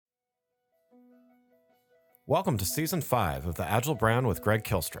Welcome to Season 5 of the Agile Brand with Greg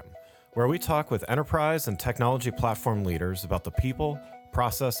Kihlstrom, where we talk with enterprise and technology platform leaders about the people,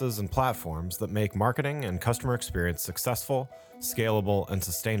 processes, and platforms that make marketing and customer experience successful, scalable, and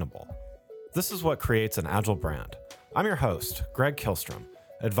sustainable. This is what creates an Agile brand. I'm your host, Greg Kihlstrom,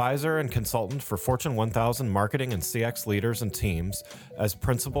 advisor and consultant for Fortune 1000 marketing and CX leaders and teams as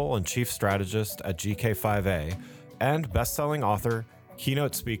principal and chief strategist at GK5A, and best-selling author,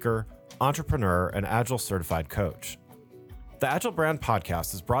 keynote speaker, entrepreneur, and Agile certified coach. The Agile Brand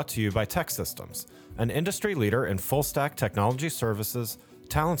podcast is brought to you by TEKsystems, an industry leader in full-stack technology services,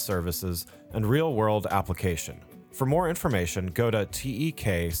 talent services, and real-world application. For more information, go to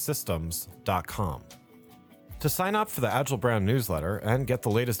teksystems.com. To sign up for the Agile Brand newsletter and get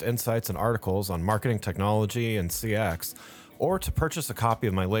the latest insights and articles on marketing technology and CX, or to purchase a copy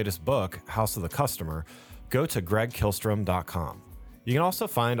of my latest book, House of the Customer, go to gregkihlstrom.com. You can also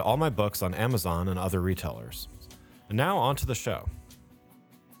find all my books on Amazon and other retailers. And now on to the show.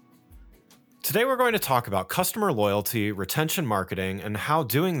 Today we're going to talk about customer loyalty, retention marketing, and how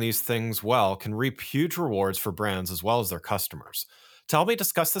doing these things well can reap huge rewards for brands as well as their customers. To help me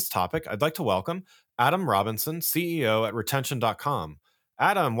discuss this topic, I'd like to welcome Adam Robinson, CEO at retention.com.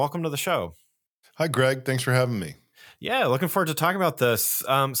 Adam, welcome to the show. Hi, Greg. Thanks for having me. Yeah, looking forward to talking about this.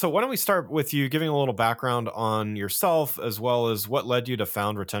 So why don't we start with you giving a little background on yourself as well as what led you to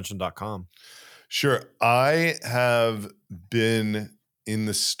found retention.com? Sure. I have been in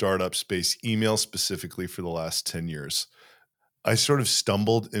the startup space, email specifically, for the last 10 years. I sort of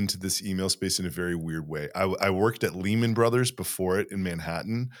stumbled into this email space in a very weird way. I worked at Lehman Brothers before it in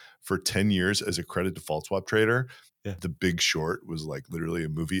Manhattan for 10 years as a credit default swap trader. Yeah. The Big Short was like literally a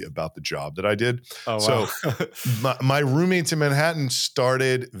movie about the job that I did. Oh, wow. So my roommates in Manhattan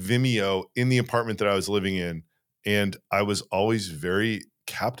started Vimeo in the apartment that I was living in. And I was always very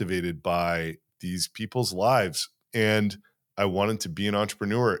captivated by these people's lives. And I wanted to be an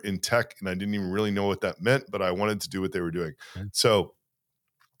entrepreneur in tech, and I didn't even really know what that meant, but I wanted to do what they were doing. Okay. So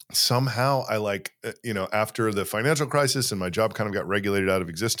somehow I after the financial crisis and my job kind of got regulated out of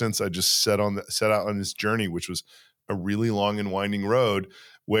existence, I just set out on this journey, which was a really long and winding road,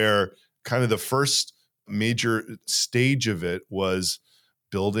 where kind of the first major stage of it was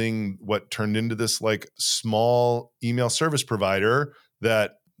building what turned into this like small email service provider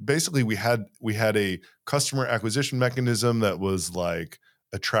that basically we had a customer acquisition mechanism that was like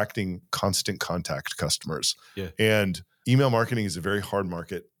attracting constant contact customers. Yeah. And email marketing is a very hard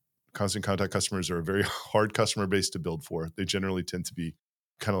market. Constant contact customers are a very hard customer base to build for. They generally tend to be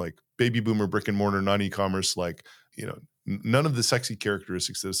kind of like baby boomer, brick and mortar, non-e-commerce, none of the sexy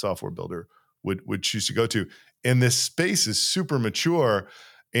characteristics that a software builder would choose to go to. And this space is super mature,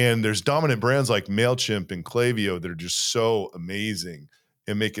 and there's dominant brands like MailChimp and Klaviyo that are just so amazing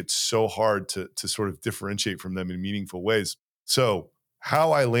and make it so hard to sort of differentiate from them in meaningful ways. So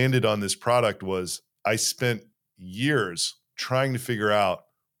how I landed on this product was I spent years trying to figure out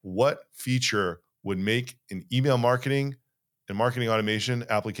what feature would make an email marketing and marketing automation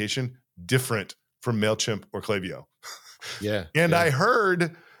application different from MailChimp or Klaviyo. Yeah. And I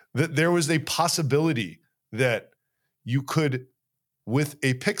heard that there was a possibility that you could, with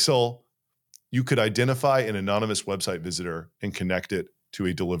a pixel, you could identify an anonymous website visitor and connect it to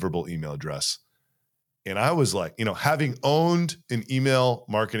a deliverable email address. And I was like, having owned an email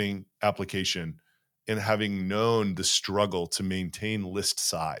marketing application and having known the struggle to maintain list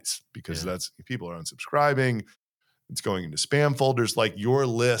size, because that's people are unsubscribing, it's going into spam folders, like your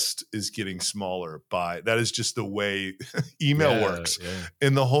list is getting smaller that is just the way email works. Yeah.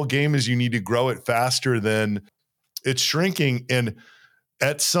 And the whole game is you need to grow it faster than it's shrinking. And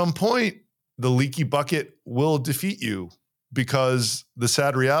at some point, the leaky bucket will defeat you, because the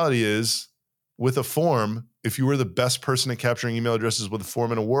sad reality is with a form, if you were the best person at capturing email addresses with a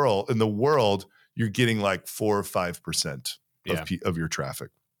form in the world, you're getting like 4 or 5% of your traffic.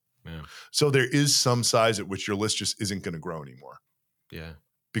 Yeah. So there is some size at which your list just isn't going to grow anymore. Yeah.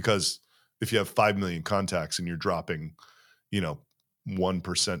 Because if you have 5 million contacts and you're dropping,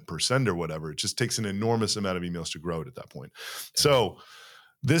 1% per send or whatever, it just takes an enormous amount of emails to grow it at that point. Yeah. So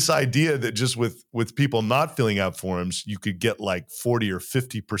this idea that just with people not filling out forms, you could get like 40 or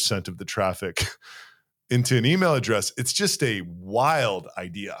 50% of the traffic into an email address, it's just a wild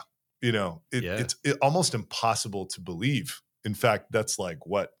idea. It's almost impossible to believe. In fact, that's like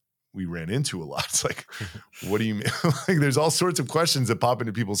what we ran into a lot. It's like, what do you mean? Like, there's all sorts of questions that pop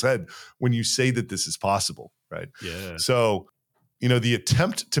into people's head when you say that this is possible, right? Yeah. So, the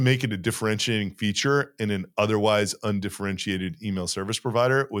attempt to make it a differentiating feature in an otherwise undifferentiated email service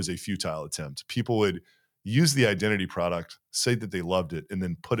provider was a futile attempt. People would use the identity product, say that they loved it, and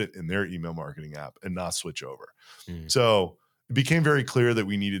then put it in their email marketing app and not switch over. So it became very clear that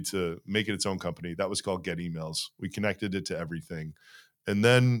we needed to make it its own company. That was called Get Emails. We connected it to everything. And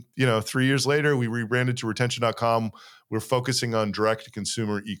then, 3 years later, we rebranded to retention.com. We're focusing on direct to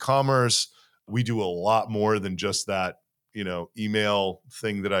consumer e-commerce. We do a lot more than just that, email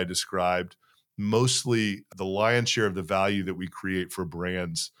thing that I described. Mostly the lion's share of the value that we create for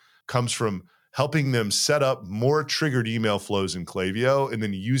brands comes from helping them set up more triggered email flows in Klaviyo and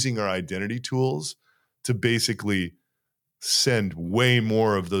then using our identity tools to basically send way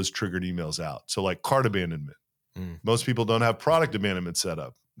more of those triggered emails out. So like cart abandonment. Most people don't have product abandonment set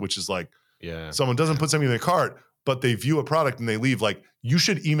up, which is like someone doesn't put something in their cart, but they view a product and they leave. Like, you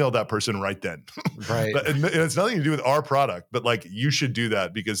should email that person right then. Right. And it's nothing to do with our product, but like, you should do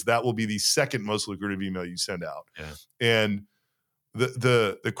that because that will be the second most lucrative email you send out. Yeah. And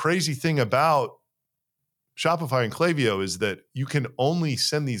the crazy thing about Shopify and Klaviyo is that you can only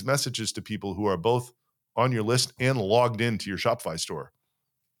send these messages to people who are both on your list and logged into your Shopify store.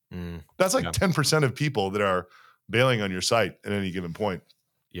 That's like 10% of people that are bailing on your site at any given point.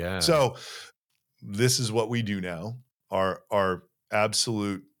 Yeah. So this is what we do now. Our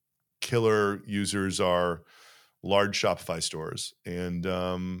absolute killer users are large Shopify stores. And,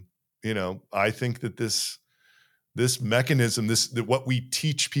 I think that this mechanism, that what we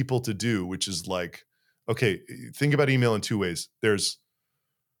teach people to do, which is like, okay, think about email in two ways. There's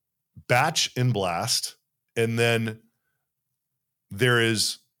batch and blast, and then there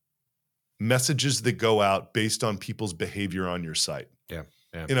is messages that go out based on people's behavior on your site. Yeah.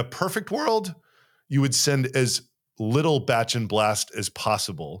 In a perfect world, you would send as little batch and blast as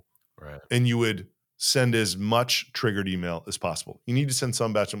possible. Right. And you would send as much triggered email as possible. You need to send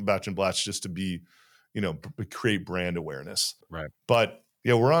some batch and blast just to be, create brand awareness. Right. But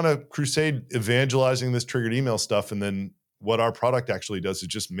we're on a crusade evangelizing this triggered email stuff. And then what our product actually does is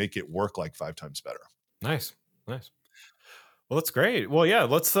just make it work like 5 times better. Nice. Well, that's great. Well, yeah,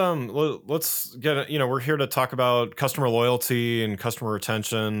 let's get, we're here to talk about customer loyalty and customer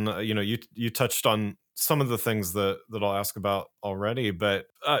retention. You touched on some of the things that I'll ask about already, but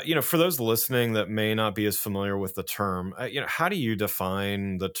for those listening that may not be as familiar with the term, how do you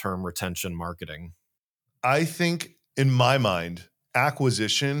define the term retention marketing? I think in my mind,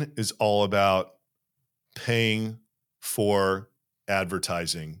 acquisition is all about paying for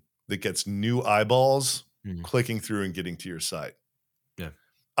advertising that gets new eyeballs clicking through and getting to your site. Yeah.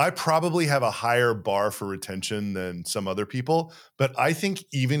 I probably have a higher bar for retention than some other people, but I think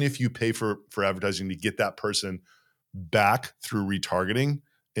even if you pay for advertising to get that person back through retargeting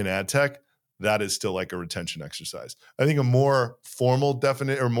in ad tech, that is still like a retention exercise. I think a more formal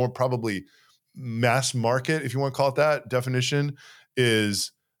definition, or more probably mass market, if you want to call it that, definition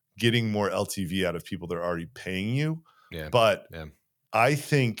is getting more LTV out of people that are already paying you. Yeah. But I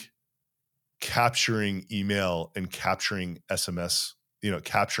think capturing email and capturing SMS,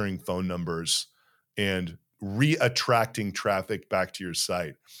 capturing phone numbers and re-attracting traffic back to your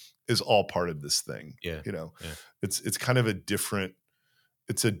site is all part of this thing. It's kind of a different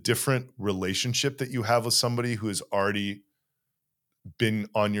relationship that you have with somebody who has already been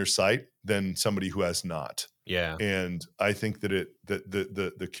on your site than somebody who has not. Yeah. And I think that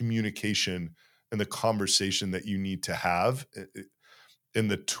the communication and the conversation that you need to have and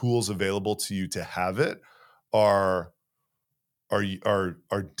the tools available to you to have it are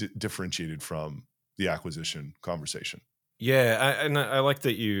differentiated from the acquisition conversation. Yeah, I like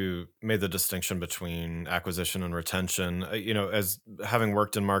that you made the distinction between acquisition and retention. As having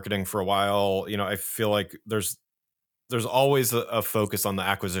worked in marketing for a while, I feel like there's always a focus on the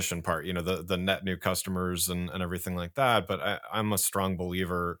acquisition part, the net new customers and everything like that. But I'm a strong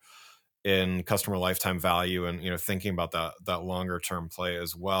believer in customer lifetime value and, thinking about that longer term play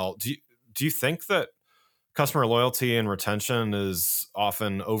as well. Do you think that customer loyalty and retention is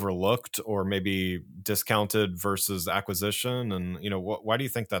often overlooked or maybe discounted versus acquisition? And, why do you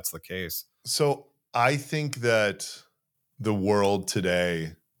think that's the case? So I think that the world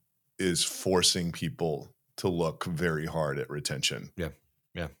today is forcing people to look very hard at retention. Yeah.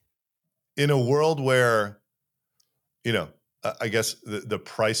 In a world where, I guess the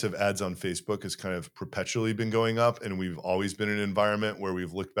price of ads on Facebook has kind of perpetually been going up, and we've always been in an environment where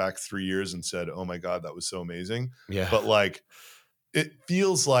we've looked back 3 years and said, oh my God, that was so amazing. Yeah. But like, it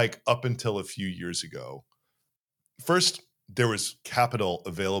feels like up until a few years ago, first, there was capital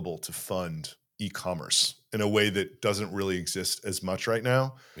available to fund e-commerce in a way that doesn't really exist as much right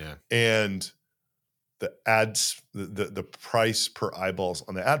now. Yeah. And the ads, the price per eyeballs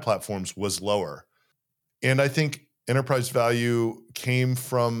on the ad platforms was lower. And I think enterprise value came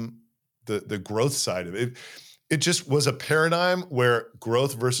from the growth side of it. It just was a paradigm where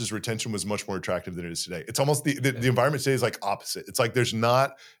growth versus retention was much more attractive than it is today. It's almost the environment today is like opposite. It's like there's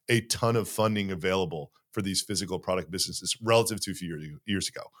not a ton of funding available for these physical product businesses relative to a few years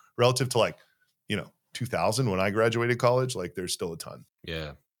ago. Relative to like, 2000 when I graduated college, like there's still a ton.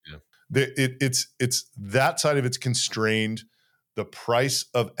 Yeah. Yeah. It's that side of it's constrained. The price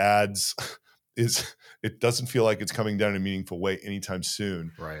of ads it doesn't feel like it's coming down in a meaningful way anytime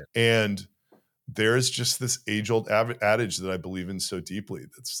soon. Right. And there's just this age-old adage that I believe in so deeply.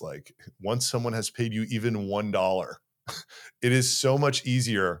 That's like, once someone has paid you even $1, it is so much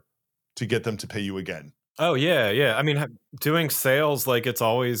easier to get them to pay you again. Oh yeah, yeah. I mean, doing sales, like it's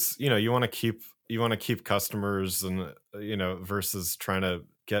always, you want to keep customers, and versus trying to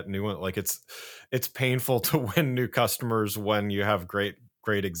get new one. Like it's painful to win new customers when you have great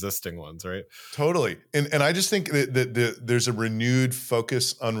existing ones, right? Totally. And I just think that there's a renewed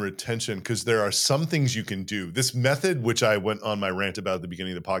focus on retention because there are some things you can do. This method, which I went on my rant about at the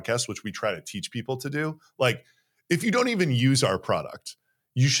beginning of the podcast, which we try to teach people to do, like if you don't even use our product,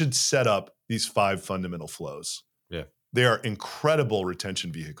 you should set up these 5 fundamental flows. Yeah. They are incredible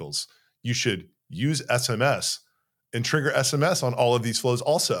retention vehicles. You should use SMS and trigger SMS on all of these flows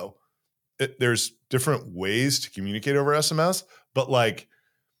also. There's different ways to communicate over SMS, but like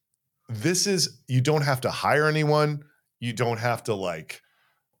you don't have to hire anyone. You don't have to like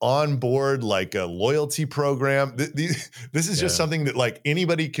onboard like a loyalty program. This is just something that like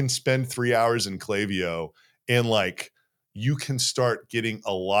anybody can spend 3 hours in Klaviyo and like you can start getting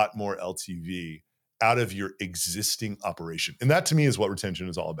a lot more LTV out of your existing operation. And that to me is what retention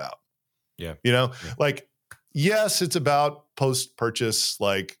is all about. Yeah. Like, yes, it's about post-purchase,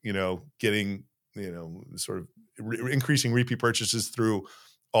 like, getting, sort of increasing repeat purchases through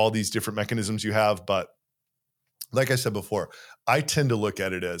all these different mechanisms you have. But like I said before, I tend to look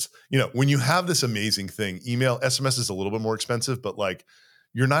at it as, when you have this amazing thing, email, SMS is a little bit more expensive, but like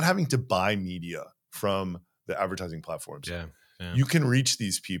you're not having to buy media from the advertising platforms. Yeah. You can reach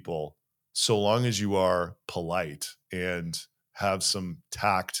these people so long as you are polite and have some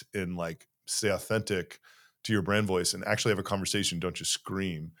tact and like stay authentic to your brand voice and actually have a conversation. Don't just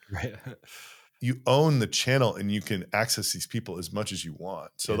scream. Right. You own the channel and you can access these people as much as you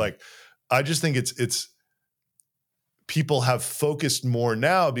want. So like, I just think it's people have focused more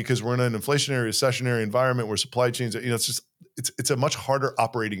now because we're in an inflationary, recessionary environment where supply chains, it's a much harder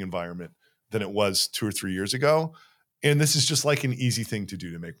operating environment than it was 2 or 3 years ago. And this is just like an easy thing to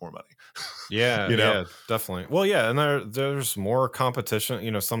do to make more money. Yeah, yeah, definitely. Well, yeah, and there's more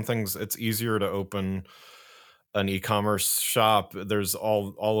competition. Some things it's easier to open an e-commerce shop. There's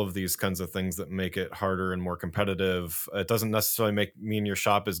all of these kinds of things that make it harder and more competitive. It doesn't necessarily mean your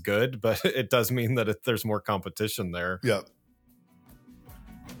shop is good, but it does mean that there's more competition there. Yeah.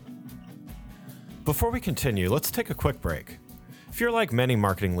 Before we continue, let's take a quick break. If you're like many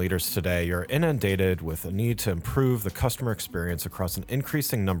marketing leaders today, you're inundated with a need to improve the customer experience across an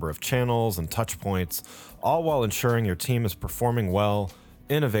increasing number of channels and touch points, all while ensuring your team is performing well,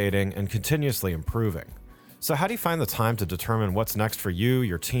 innovating, and continuously improving. So how do you find the time to determine what's next for you,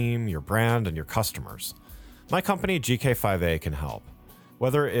 your team, your brand, and your customers? My company, GK5A, can help.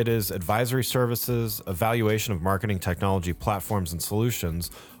 Whether it is advisory services, evaluation of marketing technology platforms and solutions,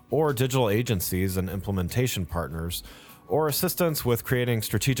 or digital agencies and implementation partners, or assistance with creating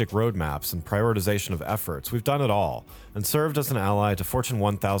strategic roadmaps and prioritization of efforts, we've done it all and served as an ally to Fortune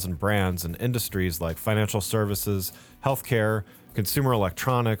 1000 brands in industries like financial services, healthcare, consumer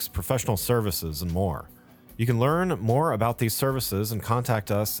electronics, professional services, and more. You can learn more about these services and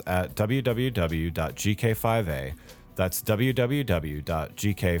contact us at www.gk5a. That's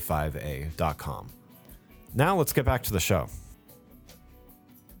www.gk5a.com. Now let's get back to the show.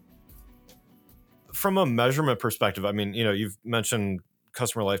 From a measurement perspective, I mean, you've mentioned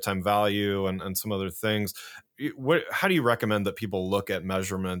customer lifetime value and some other things. How do you recommend that people look at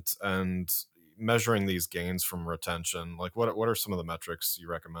measurement and measuring these gains from retention? Like what are some of the metrics you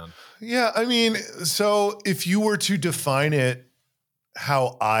recommend? Yeah, I mean, so if you were to define it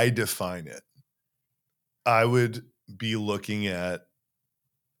how I define it, I would be looking at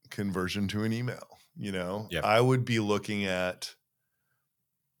conversion to an email, I would be looking at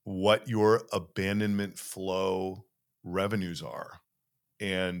what your abandonment flow revenues are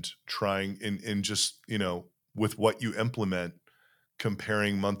and trying and just, with what you implement,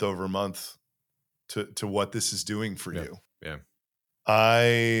 comparing month over month to what this is doing for you. Yeah.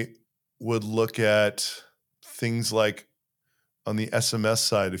 I would look at things like on the SMS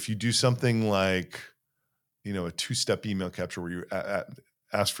side, if you do something like, a 2-step email capture where you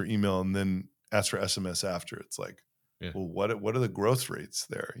ask for email and then ask for SMS after, it's like, Yeah. well, what are the growth rates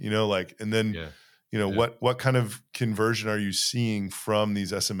there? Like, and then, Yeah. what kind of conversion are you seeing from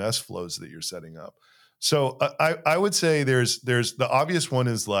these SMS flows that you're setting up? So I would say there's the obvious one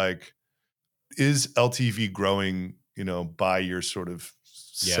is like, is LTV growing, by your sort of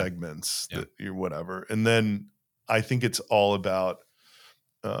Yeah. segments Yeah. that you're whatever. And then I think it's all about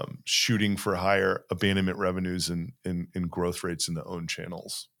shooting for higher abandonment revenues and growth rates in the own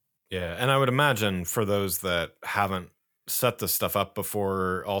channels. Yeah. And I would imagine for those that haven't set this stuff up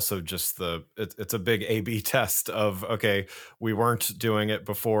before, also just it's a big A/B test of, okay, we weren't doing it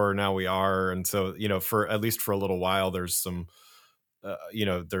before, now we are. And so, for at least for a little while, there's some,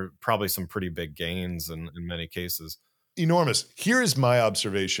 there are probably some pretty big gains in many cases. Enormous. Here is my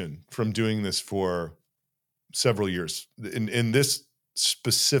observation from doing this for several years in this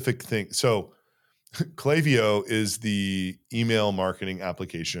specific thing. So Klaviyo is the email marketing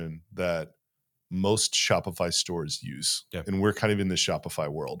application that most Shopify stores use. Yeah. And we're kind of in the Shopify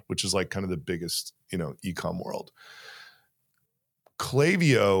world, which is like kind of the biggest, e-com world.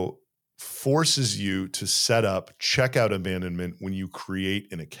 Klaviyo forces you to set up checkout abandonment when you create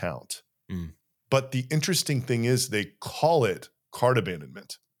an account. Mm. But the interesting thing is they call it cart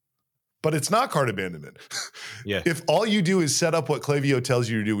abandonment, but it's not cart abandonment. Yeah. If all you do is set up what Klaviyo tells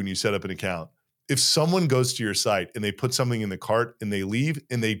you to do when you set up an account, if someone goes to your site and they put something in the cart and they leave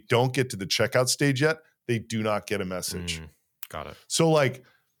and they don't get to the checkout stage yet, they do not get a message. Got it. So like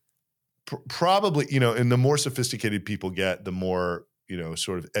probably, and the more sophisticated people get, the more,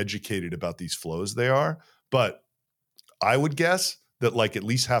 sort of educated about these flows they are. But I would guess that like at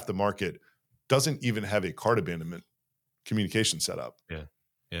least half the market doesn't even have a cart abandonment communication set up. Yeah.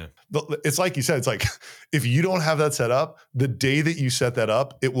 Yeah. It's like you said, it's like if you don't have that set up, the day that you set that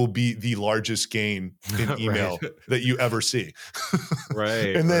up, it will be the largest gain in email that you ever see.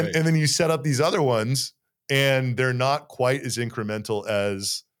 Right. And then you set up these other ones and they're not quite as incremental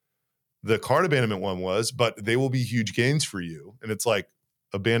as the cart abandonment one was, but they will be huge gains for you. And it's like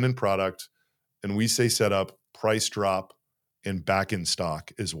abandoned product. And we say set up, price drop, and back in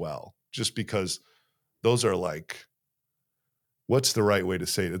stock as well, just because those are like, what's the right way to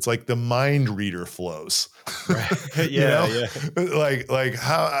say it? It's like the mind reader flows. Right. Yeah. Like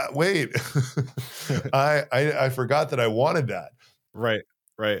how, wait, I forgot that I wanted that. Right.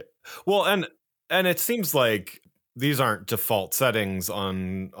 Well, and it seems like these aren't default settings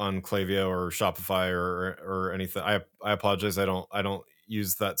on Klaviyo or Shopify or anything. I apologize. I don't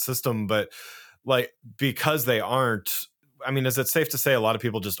use that system, but like, because they aren't, I mean, is it safe to say a lot of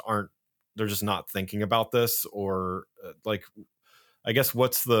people just aren't, they're just not thinking about this, or like, I guess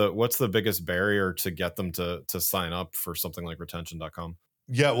what's the biggest barrier to get them to sign up for something like retention.com?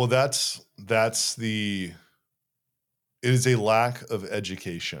 Yeah, well, it is a lack of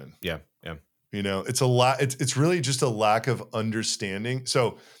education. Yeah. It's really just a lack of understanding.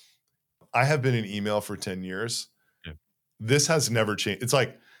 So I have been in email for 10 years. Yeah. This has never changed. It's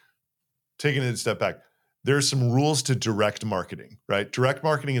like taking a step back. There's some rules to direct marketing, right? Direct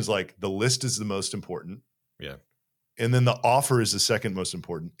marketing is like the list is the most important. Yeah. And then the offer is the second most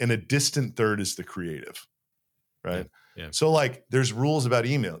important. And a distant third is the creative, right? Yeah. So like there's rules about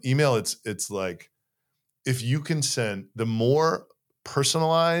email. Email, it's like if you can send, the more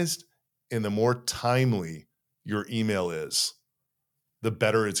personalized and the more timely your email is, the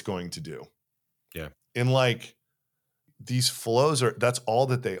better it's going to do. Yeah. And like these flows that's all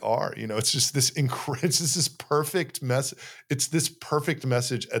that they are. It's just this it's just this perfect message. It's this perfect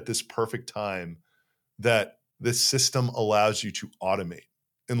message at this perfect time that this system allows you to automate.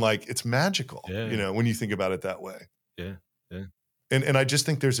 And like, it's magical, when you think about it that way. Yeah. And I just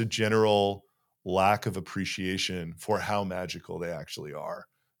think there's a general lack of appreciation for how magical they actually are.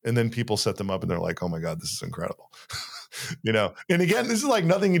 And then people set them up and they're like, oh my God, this is incredible. And again, this is like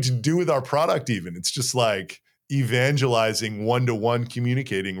nothing to do with our product even. It's just like evangelizing one-to-one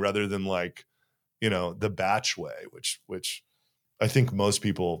communicating rather than like, the batch way, which I think most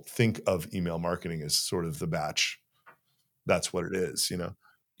people think of email marketing as sort of the batch. That's what it is,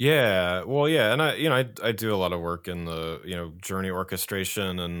 Yeah. Well, yeah. And I do a lot of work in the, journey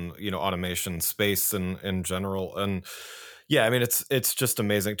orchestration and, automation space in general. And yeah, I mean, it's just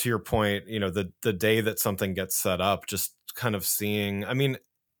amazing. To your point, the day that something gets set up, just kind of seeing, I mean,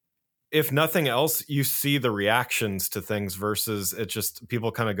 if nothing else, you see the reactions to things versus it just people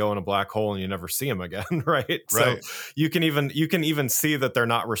kind of go in a black hole and you never see them again, right? So you can even see that they're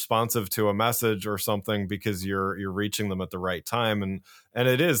not responsive to a message or something because you're reaching them at the right time, and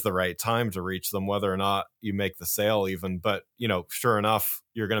it is the right time to reach them, whether or not you make the sale even. But sure enough,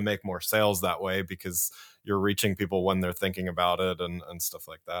 you're going to make more sales that way because you're reaching people when they're thinking about it and stuff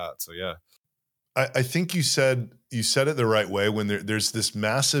like that. So yeah. I think you said it the right way when there's this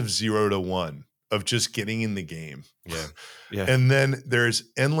massive 0 to 1 of just getting in the game. Yeah. Yeah. And then there's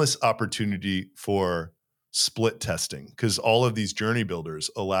endless opportunity for split testing because all of these journey builders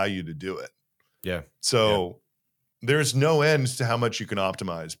allow you to do it. Yeah. So there's no end to how much you can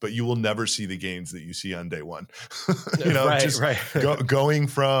optimize, but you will never see the gains that you see on day one. Going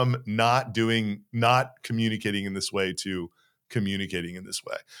from not communicating in this way to communicating in this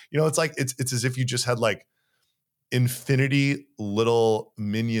way. It's like, it's as if you just had like infinity little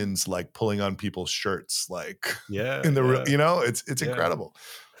minions, like pulling on people's shirts, like it's incredible.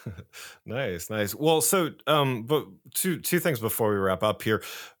 Nice. Well, so, but two things before we wrap up here.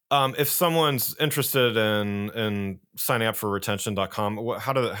 If someone's interested in signing up for retention.com,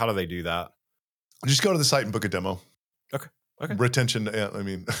 how do they do that? Just go to the site and book a demo. Okay. Retention. Yeah, I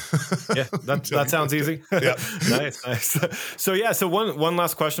mean, that sounds easy. Yeah. Nice. So one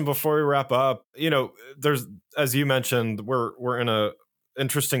last question before we wrap up. There's, as you mentioned, we're in a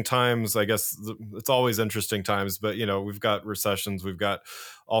interesting times. I guess it's always interesting times, but we've got recessions, we've got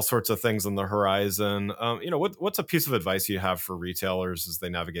all sorts of things on the horizon. What's a piece of advice you have for retailers as they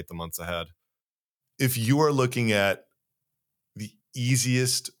navigate the months ahead? If you are looking at the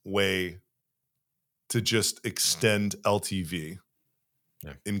easiest way to just extend LTV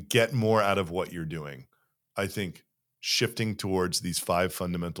and get more out of what you're doing, I think shifting towards these 5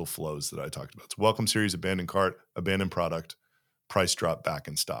 fundamental flows that I talked about. It's welcome series, abandoned cart, abandoned product, price drop, back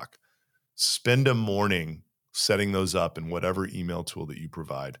in stock. Spend a morning setting those up in whatever email tool that you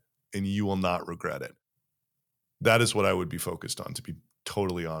provide, and you will not regret it. That is what I would be focused on, to be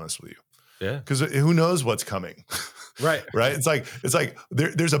totally honest with you. Yeah. Because who knows what's coming? Right. Right. It's like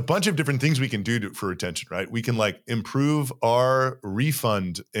there's a bunch of different things we can do for retention, right? We can like improve our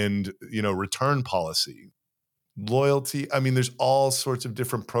refund and, return policy, loyalty. I mean, there's all sorts of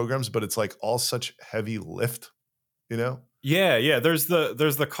different programs, but it's like all such heavy lift, Yeah. There's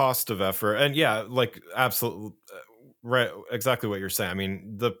the cost of effort, and like absolutely right. Exactly what you're saying. I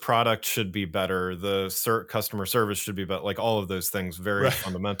mean, the product should be better. The customer service should be better. Like all of those things, very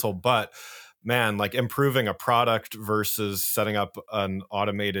fundamental. But man, like improving a product versus setting up an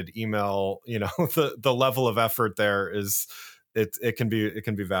automated email, the level of effort there is it can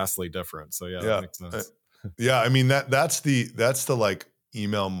be vastly different. So that makes sense. I mean that's the like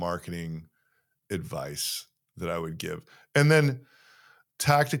email marketing advice that I would give. And then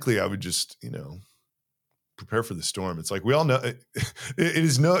tactically, I would just, prepare for the storm. It's like, we all know it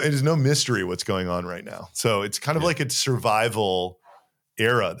is no mystery what's going on right now. So it's kind of like a survival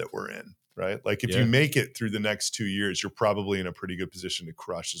era that we're in, right? Like if you make it through the next 2 years, you're probably in a pretty good position to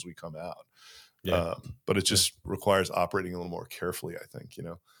crush as we come out. But it just requires operating a little more carefully, I think,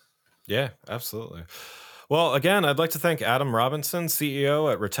 Yeah, absolutely. Well, again, I'd like to thank Adam Robinson,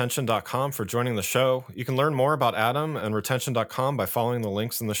 CEO at retention.com, for joining the show. You can learn more about Adam and retention.com by following the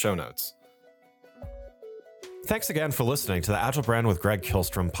links in the show notes. Thanks again for listening to the Agile Brand with Greg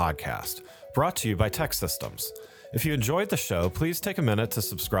Kihlstrom podcast, brought to you by TEKsystems. If you enjoyed the show, please take a minute to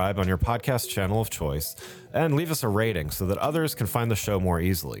subscribe on your podcast channel of choice and leave us a rating so that others can find the show more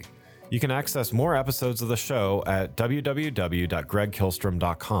easily. You can access more episodes of the show at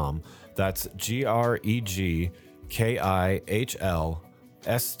www.gregkihlstrom.com. That's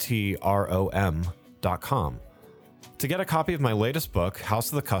GREGKIHLSTROM.com. To get a copy of my latest book, House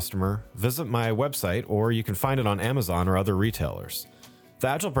of the Customer, visit my website, or you can find it on Amazon or other retailers. The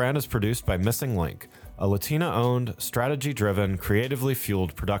Agile Brand is produced by Missing Link, a Latina-owned, strategy-driven, creatively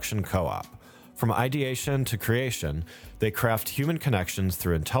fueled production co-op. From ideation to creation, they craft human connections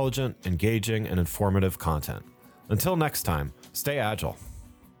through intelligent, engaging, and informative content. Until next time, stay agile.